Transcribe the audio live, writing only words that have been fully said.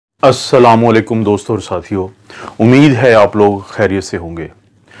अस्सलामुअलैकुम दोस्तों और साथियों, उम्मीद है आप लोग खैरियत से होंगे।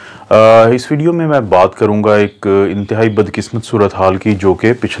 इस वीडियो में मैं बात करूंगा एक इंतहाई बदकिस्मत सूरत हाल की जो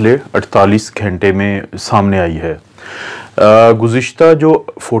कि पिछले 48 घंटे में सामने आई है। गुज़िश्ता जो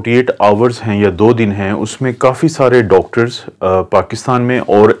 48 आवर्स हैं या 2 दिन हैं उसमें काफ़ी सारे डॉक्टर्स पाकिस्तान में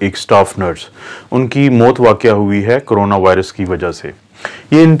और एक स्टाफ नर्स उनकी मौत वाक़या हुई है कोरोना वायरस की वजह से।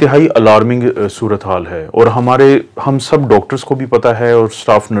 ये इंतहाई अलार्मिंग सूरत हाल है और हम सब डॉक्टर्स को भी पता है और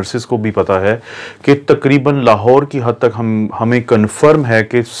स्टाफ नर्सेस को भी पता है कि तकरीबन लाहौर की हद तक हमें कंफर्म है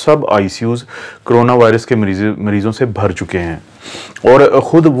कि सब आईसीयूज़ कोरोना वायरस के मरीज़ों से भर चुके हैं। और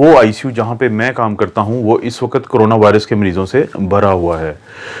ख़ुद वो आईसीयू जहाँ पे मैं काम करता हूँ वो इस वक्त कोरोना वायरस के मरीज़ों से भरा हुआ है।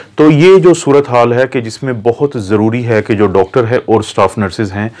 तो ये जो सूरत हाल है कि जिसमें बहुत ज़रूरी है कि जो डॉक्टर है और स्टाफ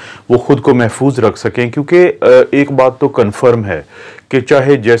नर्सेज हैं वो ख़ुद को महफूज रख सकें, क्योंकि एक बात तो कन्फर्म है कि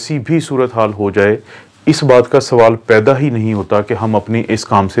चाहे जैसी भी सूरत हाल हो जाए, इस बात का सवाल पैदा ही नहीं होता कि हम अपने इस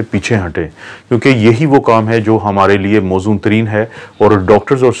काम से पीछे हटें, क्योंकि यही वो काम है जो हमारे लिए मौजून तरीन है और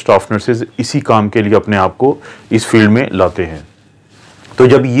डॉक्टर्स और स्टाफ नर्सेज इसी काम के लिए अपने आप को इस फील्ड में लाते हैं। तो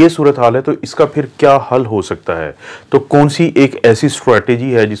जब ये सूरत हाल है तो इसका फिर क्या हल हो सकता है? तो कौन सी एक ऐसी स्ट्रैटेजी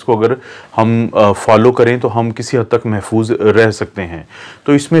है जिसको अगर हम फॉलो करें तो हम किसी हद तक महफूज रह सकते हैं?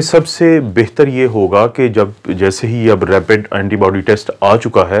 तो इसमें सबसे बेहतर ये होगा कि जैसे ही अब रैपिड एंटीबॉडी टेस्ट आ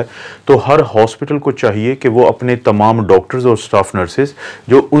चुका है तो हर हॉस्पिटल को चाहिए कि वो अपने तमाम डॉक्टर्स और स्टाफ नर्सेज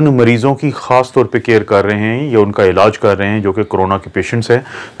जो उन मरीज़ों की ख़ास तौर पर केयर कर रहे हैं या उनका इलाज कर रहे हैं जो कि कोरोना के पेशेंट्स हैं,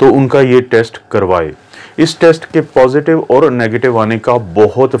 तो उनका ये टेस्ट करवाए। इस टेस्ट के पॉजिटिव और नेगेटिव आने का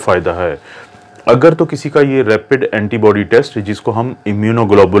बहुत फ़ायदा है। अगर तो किसी का ये रैपिड एंटीबॉडी टेस्ट जिसको हम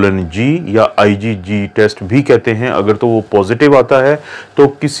इम्यूनोग्लोबुलिन जी या आईजीजी टेस्ट भी कहते हैं, अगर तो वो पॉजिटिव आता है तो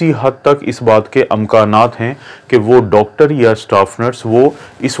किसी हद तक इस बात के अमकानात हैं कि वो डॉक्टर या स्टाफ नर्स वो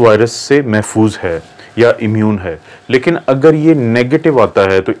इस वायरस से महफूज है या इम्यून है। लेकिन अगर ये नेगेटिव आता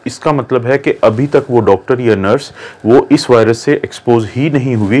है तो इसका मतलब है कि अभी तक वो डॉक्टर या नर्स वो इस वायरस से एक्सपोज ही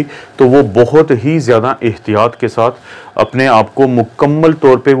नहीं हुई, तो वो बहुत ही ज़्यादा एहतियात के साथ अपने आप को मुकम्मल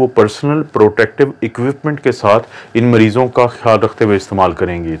तौर पे वो पर्सनल प्रोटेक्टिव इक्विपमेंट के साथ इन मरीज़ों का ख्याल रखते हुए इस्तेमाल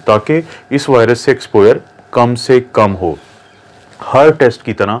करेंगी ताकि इस वायरस से एक्सपोजर कम से कम हो। हर टेस्ट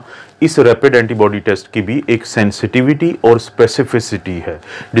की तरह इस रैपिड एंटीबॉडी टेस्ट की भी एक सेंसिटिविटी और स्पेसिफिसिटी है,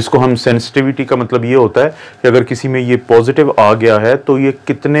 जिसको हम सेंसिटिविटी का मतलब ये होता है कि अगर किसी में ये पॉजिटिव आ गया है तो ये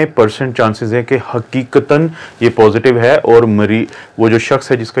कितने % चांसेस हैं कि हकीकतन ये पॉजिटिव है और वो जो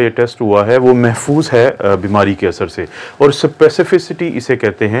शख्स है जिसका ये टेस्ट हुआ है वो महफूज है बीमारी के असर से। और स्पेसिफिसिटी इसे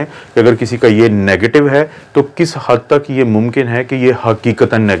कहते हैं कि अगर किसी का ये नेगेटिव है तो किस हद तक ये मुमकिन है कि ये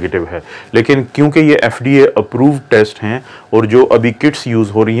हकीकतन नेगेटिव है। लेकिन क्योंकि ये FDA अप्रूव्ड टेस्ट हैं और जो अभी किट्स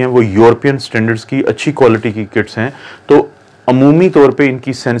यूज़ हो रही हैं वो यूरोपियन स्टैंडर्ड्स की अच्छी क्वालिटी की किट्स हैं, तो अमूमी तौर पे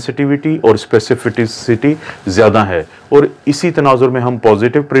इनकी सेंसिटिविटी और स्पेसिफिसिटी ज़्यादा है। और इसी तनाजुर में हम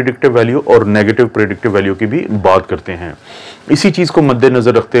पॉजिटिव प्रेडिक्टिव वैल्यू और नेगेटिव प्रेडिक्टिव वैल्यू की भी बात करते हैं। इसी चीज़ को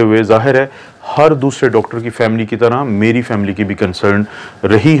मद्देनज़र रखते हुए जाहिर है हर दूसरे डॉक्टर की फैमिली की तरह मेरी फैमिली की भी कंसर्न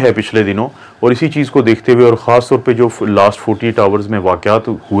रही है पिछले दिनों, और इसी चीज़ को देखते हुए और ख़ास तौर पे जो लास्ट 48 आवर्स में वाक़यात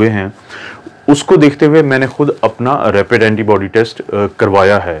हुए हैं उसको देखते हुए मैंने खुद अपना रैपिड एंटीबॉडी टेस्ट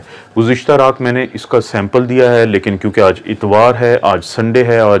करवाया है। गुज़िश्ता रात मैंने इसका सैंपल दिया है, लेकिन क्योंकि आज इतवार है, आज संडे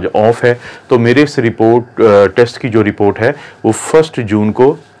है, आज ऑफ है, तो मेरे इस टेस्ट की जो रिपोर्ट है वो 1 जून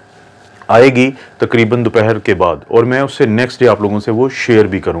को आएगी तकरीबन दोपहर के बाद, और मैं उससे नेक्स्ट डे आप लोगों से वो शेयर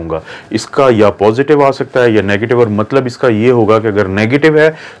भी करूंगा। इसका या पॉजिटिव आ सकता है या नेगेटिव, और मतलब इसका ये होगा कि अगर नेगेटिव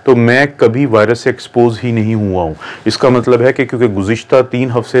है तो मैं कभी वायरस से एक्सपोज ही नहीं हुआ हूँ। इसका मतलब है कि क्योंकि गुज़िश्ता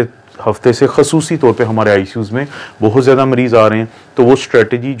 3 हफ्ते से खसूसी तौर पे हमारे आईसीयूज़ में बहुत ज़्यादा मरीज़ आ रहे हैं, तो वो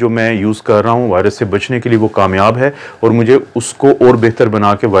स्ट्रेटजी जो मैं यूज़ कर रहा हूँ वायरस से बचने के लिए वो कामयाब है और मुझे उसको और बेहतर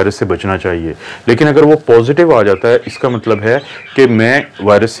बना के वायरस से बचना चाहिए। लेकिन अगर वो पॉजिटिव आ जाता है इसका मतलब है कि मैं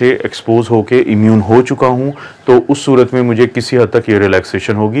वायरस से एक्सपोज होके इम्यून हो चुका हूँ, तो उस सूरत में मुझे किसी हद तक ये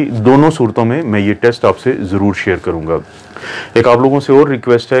रिलैक्सेशन होगी। दोनों सूरतों में मैं ये टेस्ट आपसे ज़रूर शेयर करूँगा। एक आप लोगों से और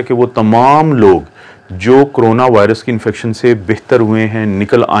रिक्वेस्ट है कि वो तमाम लोग जो कोरोना वायरस की इन्फेक्शन से बेहतर हुए हैं,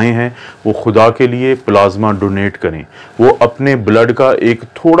 निकल आए हैं, वो खुदा के लिए प्लाज्मा डोनेट करें। वो अपने ब्लड का एक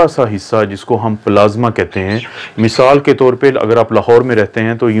थोड़ा सा हिस्सा जिसको हम प्लाज्मा कहते हैं, मिसाल के तौर पे अगर आप लाहौर में रहते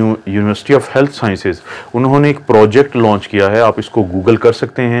हैं तो यूनिवर्सिटी ऑफ हेल्थ साइंसेज उन्होंने एक प्रोजेक्ट लॉन्च किया है, आप इसको गूगल कर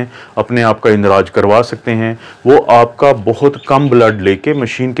सकते हैं, अपने आप का इंदराज करवा सकते हैं। वो आपका बहुत कम ब्लड लेके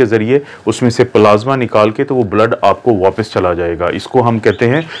मशीन के ज़रिए उसमें से प्लाज्मा निकाल के तो वो ब्लड आपको वापस चला जाएगा। इसको हम कहते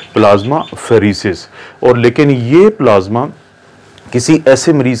हैं प्लाज्माफेरेसिस। और लेकिन ये प्लाज्मा किसी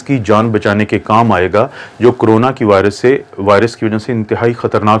ऐसे मरीज़ की जान बचाने के काम आएगा जो कोरोना की वायरस की वजह से इंतहाई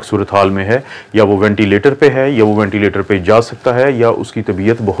ख़तरनाक सूरत हाल में है, या वो वेंटिलेटर पे है, या वो वेंटिलेटर पे जा सकता है, या उसकी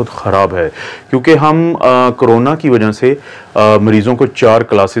तबीयत बहुत ख़राब है। क्योंकि हम कोरोना की वजह से मरीज़ों को 4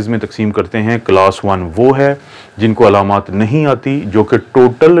 क्लासेस में तकसीम करते हैं। क्लास 1 वो है जिनको अलामात नहीं आती, जो कि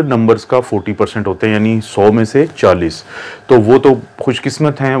टोटल नंबर्स का 40% होते हैं, यानी 100 में से 40। तो वो तो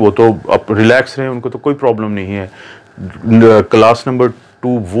खुशकिस्मत हैं, वो तो अब रिलैक्स रहें, उनको तो कोई प्रॉब्लम नहीं है। क्लास नंबर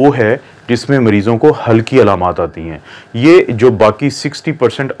 2 वो है जिसमें मरीज़ों को हल्की अलामात आती हैं। ये जो बाकी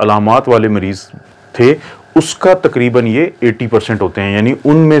 60% अलामात वाले मरीज़ थे, उसका तकरीबन ये 80% होते हैं, यानी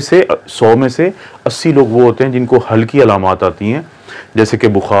उनमें से 100 में से 80 लोग वो होते हैं जिनको हल्की अलामात आती हैं, जैसे कि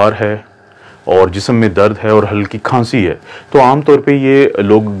बुखार है और जिस्म में दर्द है और हल्की खांसी है। तो आमतौर पे ये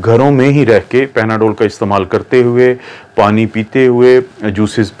लोग घरों में ही रह के पैनाडोल का इस्तेमाल करते हुए, पानी पीते हुए,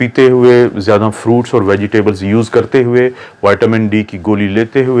 जूसेस पीते हुए, ज़्यादा फ्रूट्स और वेजिटेबल्स यूज़ करते हुए, विटामिन डी की गोली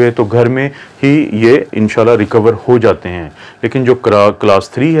लेते हुए, तो घर में ही ये इंशाल्लाह रिकवर हो जाते हैं। लेकिन जो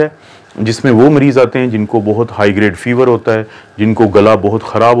क्लास 3 है, जिसमें वो मरीज़ आते हैं जिनको बहुत हाई ग्रेड फीवर होता है, जिनको गला बहुत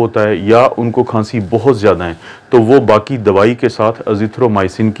ख़राब होता है, या उनको खांसी बहुत ज़्यादा है, तो वो बाकी दवाई के साथ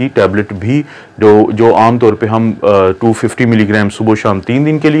अज़िथ्रोमाइसिन की टैबलेट भी जो आम तौर पे हम 250 मिलीग्राम सुबह शाम 3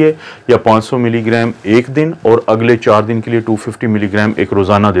 दिन के लिए, या 500 मिलीग्राम एक दिन और अगले 4 दिन के लिए 250 मिलीग्राम एक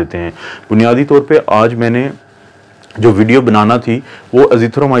रोज़ाना देते हैं। बुनियादी तौर पे आज मैंने जो वीडियो बनाना थी वो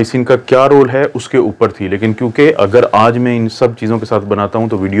अज़िथ्रोमाइसिन का क्या रोल है उसके ऊपर थी, लेकिन क्योंकि अगर आज मैं इन सब चीज़ों के साथ बनाता हूं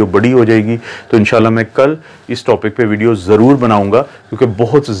तो वीडियो बड़ी हो जाएगी, तो इंशाल्लाह मैं कल इस टॉपिक पे वीडियो ज़रूर बनाऊंगा, क्योंकि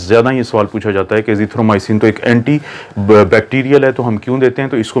बहुत ज़्यादा ये सवाल पूछा जाता है कि अज़िथ्रोमाइसिन तो एक एंटी बैक्टीरियल है, तो हम क्यों देते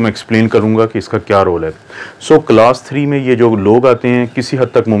हैं, तो इसको मैं एक्सप्लेन करूँगा कि इसका क्या रोल है। सो क्लास 3 में ये जो लोग आते हैं, किसी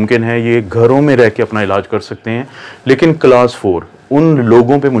हद तक मुमकिन है ये घरों में रह के अपना इलाज कर सकते हैं, लेकिन क्लास 4 उन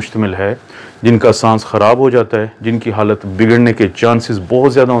लोगों पे मुश्तमिल है जिनका सांस ख़राब हो जाता है, जिनकी हालत बिगड़ने के चांसेस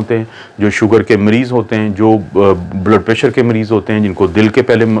बहुत ज़्यादा होते हैं, जो शुगर के मरीज़ होते हैं, जो ब्लड प्रेशर के मरीज़ होते हैं, जिनको दिल के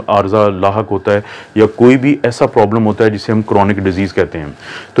पहले आर्जा लाहक होता है, या कोई भी ऐसा प्रॉब्लम होता है जिसे हम क्रॉनिक डिजीज़ कहते हैं।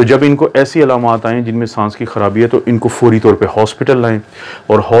 तो जब इनको ऐसी अलामात आएँ जिनमें सांस की ख़राबी है, तो इनको फौरी तौर पर हॉस्पिटल लाएँ।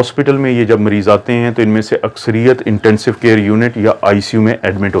 और हॉस्पिटल में ये जब मरीज़ आते हैं तो इनमें से अक्सरियत इंटेंसिव केयर यूनिट या ICU में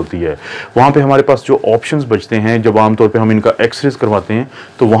एडमिट होती है। वहाँ पर हमारे पास जो ऑप्शंस बचते हैं, जब आमतौर पर हम इनका एक्सरेज करवाते हैं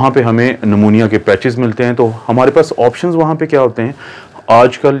तो वहाँ पर हमें नमूनिया के पैचेस मिलते हैं। तो हमारे पास ऑप्शंस वहाँ पे क्या होते हैं,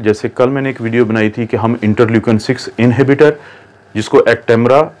 आजकल जैसे कल मैंने एक वीडियो बनाई थी कि हम इंटरल्यूकिन 6 इनहिबिटर, जिसको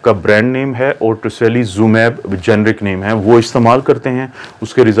एक्टेमरा का ब्रांड नेम है और टोसिलीजुमैब जेनरिक नेम है, वो इस्तेमाल करते हैं।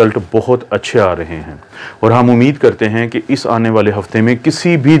 उसके रिज़ल्ट बहुत अच्छे आ रहे हैं और हम उम्मीद करते हैं कि इस आने वाले हफ्ते में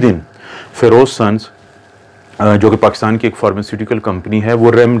किसी भी दिन फेरोज सन्स, जो कि पाकिस्तान की एक फार्मास्यूटिकल कंपनी है, वो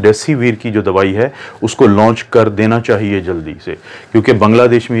रेमडेसिविर की जो दवाई है उसको लॉन्च कर देना चाहिए जल्दी से, क्योंकि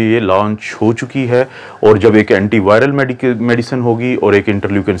बांग्लादेश में ये लॉन्च हो चुकी है। और जब एक एंटीवायरल मेडिसिन होगी और एक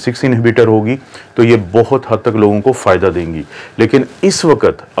इंटरल्यूकिन 6 इनहिबिटर होगी तो ये बहुत हद तक लोगों को फ़ायदा देंगी। लेकिन इस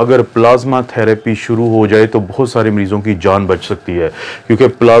वक्त अगर प्लाज्मा थेरेपी शुरू हो जाए तो बहुत सारे मरीज़ों की जान बच सकती है, क्योंकि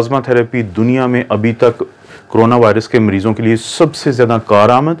प्लाज्मा थेरेपी दुनिया में अभी तक कोरोना वायरस के मरीज़ों के लिए सबसे ज़्यादा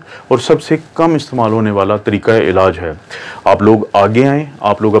कारआमद और सबसे कम इस्तेमाल होने वाला तरीका इलाज है। आप लोग आगे आएँ,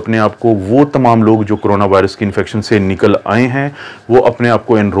 आप लोग अपने आप को, वो तमाम लोग जो कोरोना वायरस की इन्फेक्शन से निकल आए हैं, वो अपने आप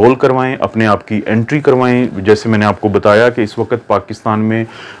को एनरोल करवाएं, अपने आप की एंट्री करवाएं। जैसे मैंने आपको बताया कि इस वक्त पाकिस्तान में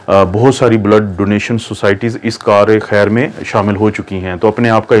बहुत सारी ब्लड डोनेशन सोसाइटीज़ इस कार खैर में शामिल हो चुकी हैं, तो अपने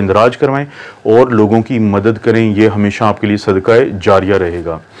आप का इंदराज करवाएं और लोगों की मदद करें। ये हमेशा आपके लिए सदका जारिया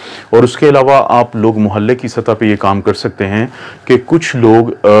रहेगा। और उसके अलावा आप लोग मोहल्ले की सतह पे ये काम कर सकते हैं कि कुछ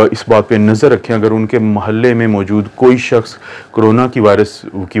लोग इस बात पे नज़र रखें, अगर उनके मोहल्ले में मौजूद कोई शख्स कोरोना की वायरस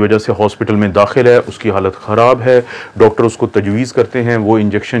की वजह से हॉस्पिटल में दाखिल है, उसकी हालत ख़राब है, डॉक्टर उसको तजवीज़ करते हैं वो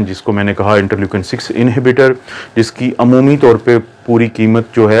इंजेक्शन जिसको मैंने कहा इंटरल्यूकिन 6 इनहिबिटर, जिसकी अमूमी तौर पे पूरी कीमत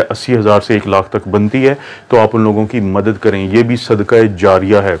जो है 80,000 से 1 लाख तक बनती है, तो आप उन लोगों की मदद करें। ये भी सदका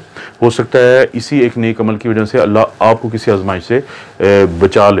जारिया है। हो सकता है इसी एक नेक अमल की वजह से अल्लाह आपको किसी आजमाइश से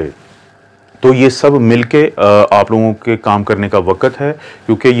बचा ले। तो ये सब मिलके आप लोगों के काम करने का वक्त है,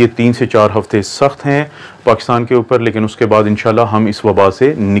 क्योंकि ये 3 से 4 हफ्ते सख्त हैं पाकिस्तान के ऊपर, लेकिन उसके बाद इंशाल्लाह हम इस वबा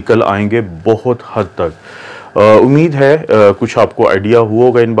से निकल आएंगे बहुत हद तक। उम्मीद है कुछ आपको आइडिया हुआ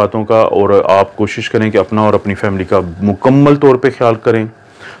होगा इन बातों का, और आप कोशिश करें कि अपना और अपनी फैमिली का मुकम्मल तौर पे ख्याल करें।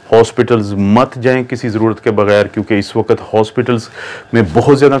 हॉस्पिटल्स मत जाएं किसी ज़रूरत के बगैर, क्योंकि इस वक्त हॉस्पिटल्स में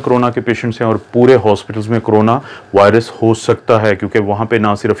बहुत ज़्यादा कोरोना के पेशेंट्स हैं और पूरे हॉस्पिटल्स में कोरोना वायरस हो सकता है, क्योंकि वहाँ पे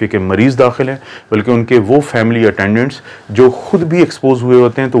ना सिर्फ ये कि मरीज़ दाखिल हैं बल्कि उनके वो फैमिली अटेंडेंट्स जो खुद भी एक्सपोज हुए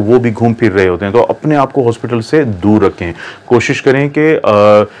होते हैं तो वो भी घूम फिर रहे होते हैं। तो अपने आप को हॉस्पिटल से दूर रखें। कोशिश करें कि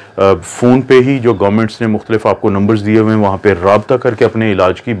फ़ोन पे ही जो गवर्नमेंट्स ने मुख्तलिफ आपको नंबर्स दिए हुए हैं वहाँ पे राब्ता करके अपने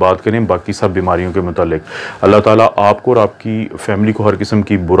इलाज की बात करें बाकी सब बीमारियों के मुतालिक। अल्लाह ताला आपको और आपकी फैमिली को हर किस्म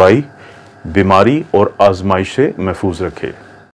की बुराई, बीमारी और आजमाइश से महफूज रखे।